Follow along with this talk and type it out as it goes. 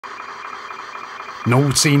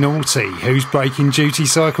Naughty, naughty. Who's breaking duty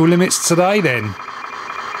cycle limits today then?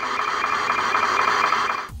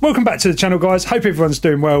 Welcome back to the channel, guys. Hope everyone's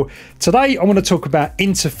doing well. Today I want to talk about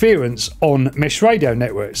interference on mesh radio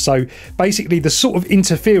networks. So basically the sort of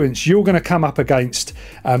interference you're going to come up against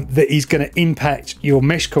that is going to impact your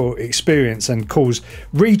MeshCore experience and cause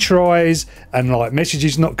retries and like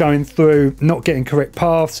messages not going through, not getting correct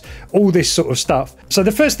paths, all this sort of stuff. So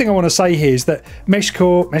the first thing I want to say here is that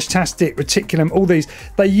MeshCore, Meshtastic, Reticulum, all these,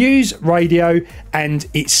 they use radio and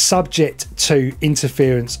it's subject to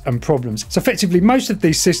interference and problems. So effectively most of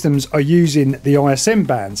these systems are using the ISM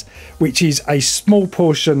bands, which is a small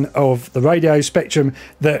portion of the radio spectrum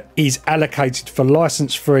that is allocated for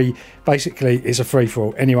license free. Basically it's a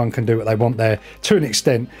free-for-all, anyone can do what they want there to an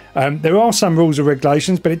extent. There are some rules and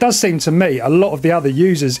regulations, but it does seem to me a lot of the other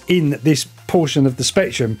users in this portion of the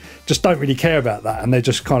spectrum just don't really care about that, and they're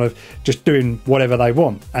just kind of just doing whatever they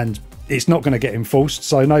want, and it's not going to get enforced,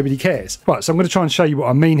 so nobody cares. Right, so I'm going to try and show you what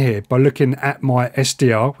I mean here by looking at my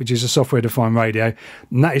SDR, which is a software-defined radio,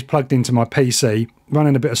 and that is plugged into my PC,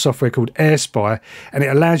 running a bit of software called AirSpy, and it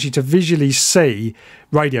allows you to visually see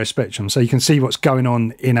radio spectrum, so you can see what's going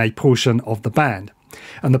on in a portion of the band.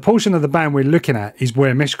 And the portion of the band we're looking at is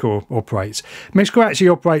where MeshCore operates. MeshCore actually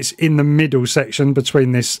operates in the middle section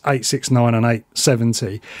between this 869 and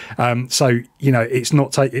 870. So, you know, it's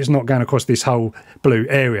not going across this whole blue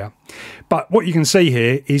area. But what you can see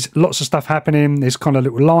here is lots of stuff happening. There's kind of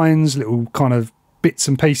little lines, little kind of bits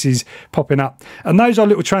and pieces popping up, and those are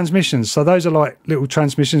little transmissions. So those are like little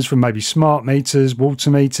transmissions from maybe smart meters,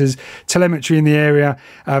 water meters, telemetry in the area.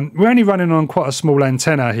 We're only running on quite a small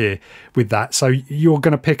antenna here with that, so you're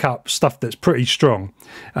going to pick up stuff that's pretty strong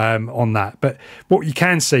on that. But what you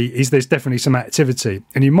can see is there's definitely some activity,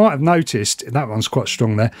 and you might have noticed that one's quite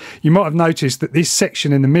strong there. You might have noticed that this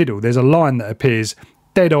section in the middle, there's a line that appears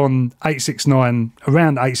dead on 869,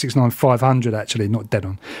 around 869 500 actually, not dead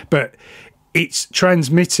on, but it's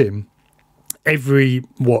transmitting every,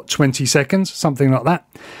 what, 20 seconds, something like that.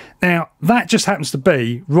 Now, that just happens to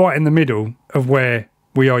be right in the middle of where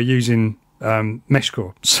we are using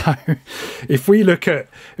MeshCore. So if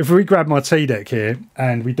we grab my T-Deck here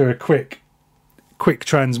and we do a quick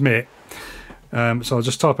transmit, so I'll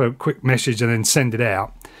just type a quick message and then send it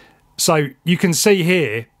out. So you can see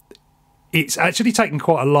here, it's actually taking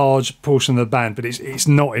quite a large portion of the band, but it's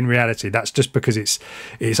not in reality. That's just because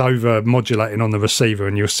it's over modulating on the receiver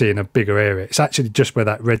and you're seeing a bigger area. It's actually just where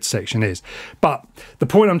that red section is. But the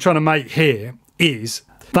point I'm trying to make here is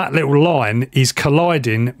that little line is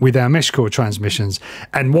colliding with our MeshCore transmissions,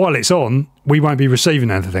 and while it's on, we won't be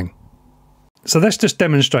receiving anything. So let's just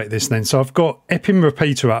demonstrate this then. So I've got EPIM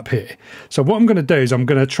repeater up here. So what I'm going to do is I'm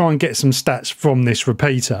going to try and get some stats from this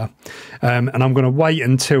repeater, and I'm going to wait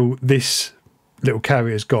until this little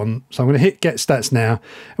carrier's gone. So I'm going to hit get stats now,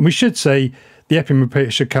 and we should see the EPIM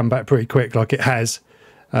repeater should come back pretty quick like it has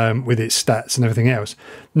with its stats and everything else.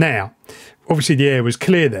 Now, obviously the air was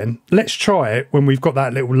clear then. Let's try it when we've got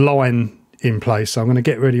that little line in place. So I'm going to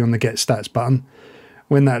get ready on the get stats button.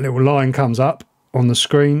 When that little line comes up on the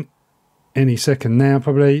screen, any second now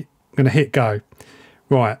probably, I'm going to hit go.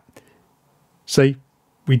 Right, see,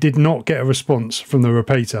 we did not get a response from the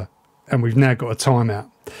repeater, and we've now got a timeout.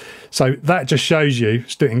 So that just shows you,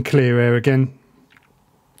 let's do it in clear air again,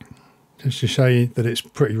 just to show you that it's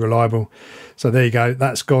pretty reliable. So there you go,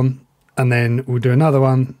 that's gone, and then we'll do another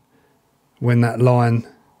one when that line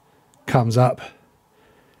comes up.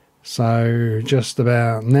 So just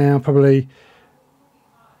about now probably.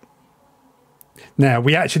 Now,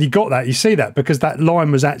 we actually got that, you see that, because that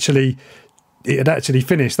line was actually, it had actually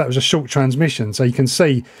finished. That was a short transmission, so you can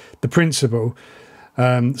see the principle.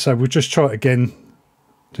 So we'll just try it again,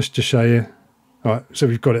 just to show you. All right, so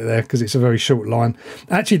we've got it there, because it's a very short line.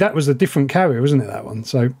 Actually, that was a different carrier, wasn't it, that one?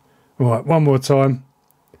 So, all right, one more time.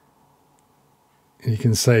 You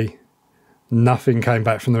can see nothing came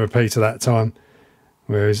back from the repeater that time,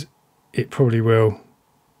 whereas it probably will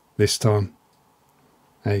this time.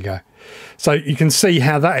 There you go. So you can see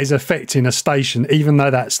how that is affecting a station, even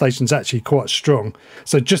though that station's actually quite strong.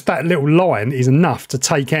 So just that little line is enough to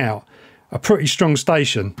take out a pretty strong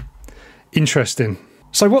station. Interesting.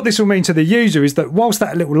 So what this will mean to the user is that whilst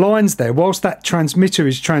that little line's there, whilst that transmitter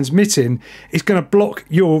is transmitting, it's going to block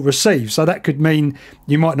your receive. So that could mean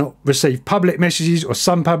you might not receive public messages or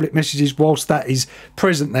some public messages whilst that is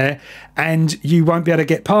present there, and you won't be able to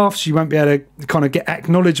get paths, you won't be able to kind of get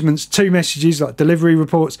acknowledgements to messages like delivery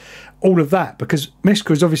reports, all of that, because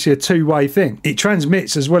MeshCore is obviously a two-way thing. It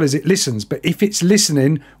transmits as well as it listens, but if it's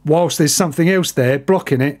listening whilst there's something else there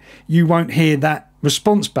blocking it, you won't hear that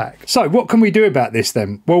response back. So what can we do about this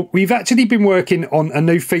then? Well, we've actually been working on a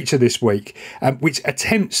new feature this week which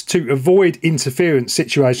attempts to avoid interference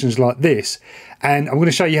situations like this, and I'm going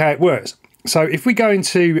to show you how it works. So if we go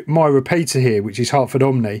into my repeater here, which is Hartford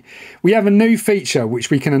Omni, we have a new feature which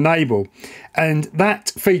we can enable, and that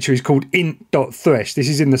feature is called int.thresh. This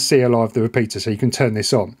is in the CLI of the repeater, so you can turn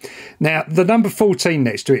this on. Now, the number 14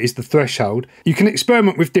 next to it is the threshold. You can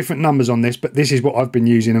experiment with different numbers on this, but this is what I've been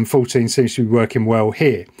using, and 14 seems to be working well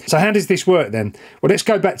here. So how does this work then? Well, let's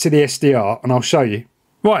go back to the SDR and I'll show you.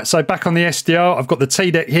 Right, so back on the SDR, I've got the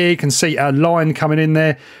T-deck here. You can see our line coming in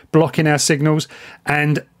there, blocking our signals.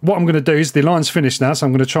 And what I'm going to do is, the line's finished now, so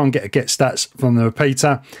I'm going to try and get a get stats from the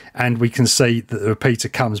repeater, and we can see that the repeater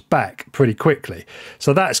comes back pretty quickly.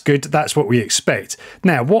 So that's good. That's what we expect.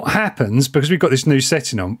 Now, what happens, because we've got this new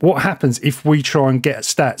setting on, what happens if we try and get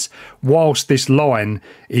stats whilst this line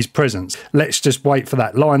is present? Let's just wait for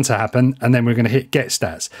that line to happen, and then we're going to hit get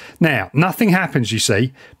stats. Now, nothing happens, you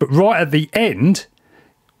see, but right at the end,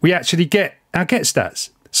 we actually get our get stats.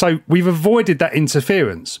 So we've avoided that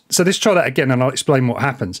interference. So let's try that again and I'll explain what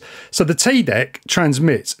happens. So the T-deck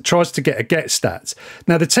transmits, tries to get a get stats.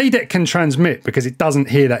 Now the T-deck can transmit because it doesn't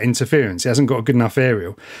hear that interference. It hasn't got a good enough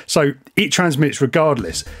aerial. So it transmits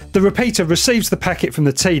regardless. The repeater receives the packet from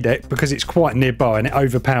the T-deck because it's quite nearby and it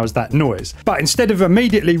overpowers that noise. But instead of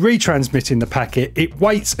immediately retransmitting the packet, it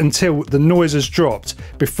waits until the noise has dropped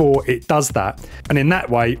before it does that. And in that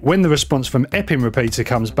way, when the response from Epping repeater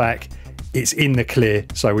comes back, it's in the clear,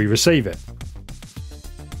 so we receive it.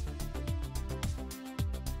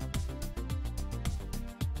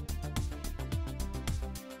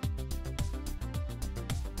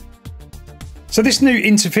 So this new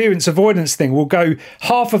interference avoidance thing will go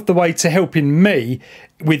half of the way to helping me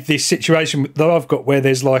with this situation that I've got where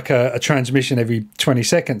there's like a transmission every 20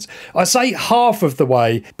 seconds. I say half of the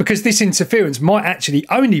way because this interference might actually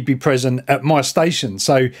only be present at my station.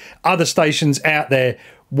 So other stations out there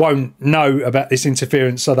won't know about this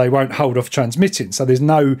interference, so they won't hold off transmitting. So there's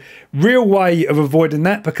no real way of avoiding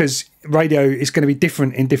that because radio is going to be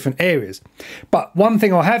different in different areas. But one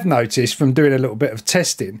thing I have noticed from doing a little bit of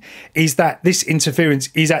testing is that this interference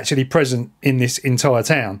is actually present in this entire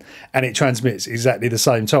town, and it transmits exactly the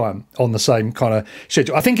same time on the same kind of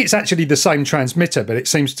schedule. I think it's actually the same transmitter, but it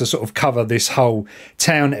seems to sort of cover this whole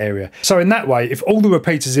town area. So in that way, if all the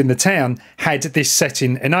repeaters in the town had this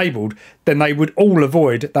setting enabled, then they would all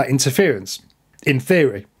avoid that interference, in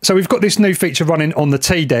theory. So we've got this new feature running on the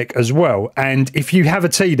T-deck as well, and if you have a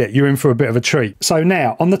T-deck, you're in for a bit of a treat. So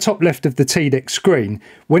now, on the top left of the T-deck screen,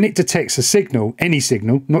 when it detects a signal, any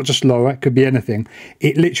signal, not just LORA, it could be anything,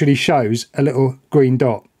 it literally shows a little green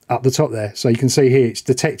dot up the top there. So you can see here it's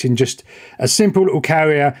detecting just a simple little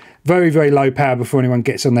carrier, very, very low power before anyone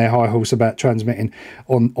gets on their high horse about transmitting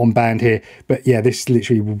on band here. But yeah, this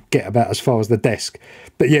literally will get about as far as the desk.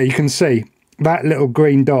 But yeah, you can see that little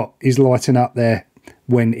green dot is lighting up there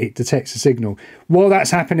when it detects a signal. While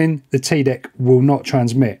that's happening, the T-deck will not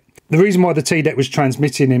transmit. The reason why the T-deck was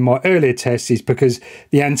transmitting in my earlier tests is because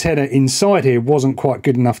the antenna inside here wasn't quite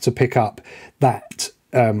good enough to pick up that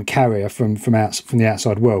carrier from the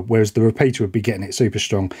outside world, whereas the repeater would be getting it super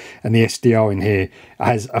strong, and the SDR in here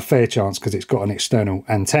has a fair chance because it's got an external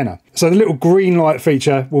antenna. So the little green light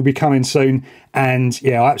feature will be coming soon, and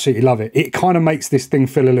yeah, I absolutely love it. It kind of makes this thing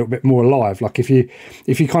feel a little bit more alive. Like if you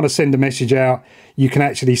kind of send a message out, you can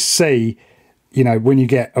actually see, you know, when you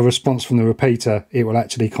get a response from the repeater, it will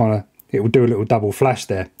actually it will do a little double flash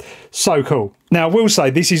there. So cool. Now, I will say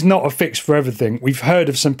this is not a fix for everything. We've heard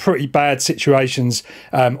of some pretty bad situations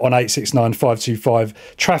on 869,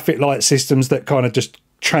 525 traffic light systems that kind of just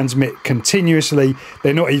transmit continuously.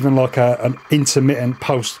 They're not even like an intermittent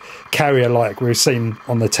pulse carrier like we've seen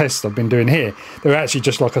on the tests I've been doing here. They're actually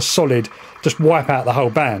just like a solid, just wipe out the whole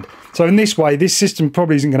band. So in this way, this system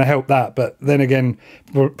probably isn't going to help that, but then again,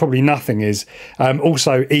 probably nothing is.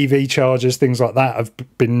 Also, EV chargers, things like that have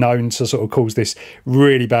been known to sort of cause this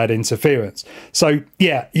really bad interference. So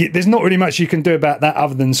yeah, there's not really much you can do about that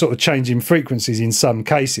other than sort of changing frequencies in some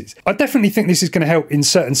cases. I definitely think this is going to help in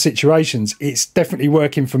certain situations. It's definitely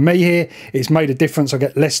working for me here. It's made a difference. I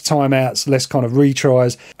get less timeouts, less kind of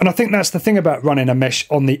retries. And I think that's the thing about running a mesh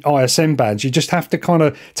on the ISM bands. You just have to kind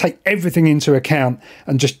of take everything into account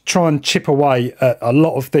and just try and chip away at a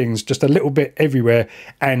lot of things, just a little bit everywhere,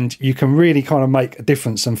 and you can really kind of make a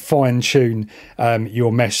difference and fine tune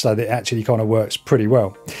your mesh so that it actually kind of works pretty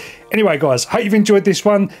well. Anyway, guys, hope you've enjoyed this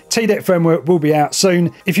one. TDEC firmware will be out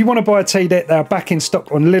soon. If you want to buy a TDEC, they are back in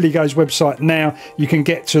stock on LILYGO's website now. You can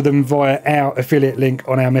get to them via our affiliate link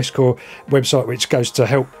on our MeshCore website, which goes to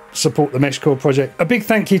help support the MeshCore project. A big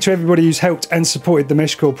thank you to everybody who's helped and supported the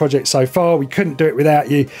MeshCore project so far. We couldn't do it without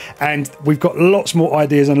you, and we've got lots more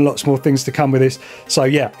ideas and lots more things to come with this. So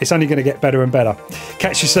yeah, it's only going to get better and better.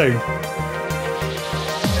 Catch you soon.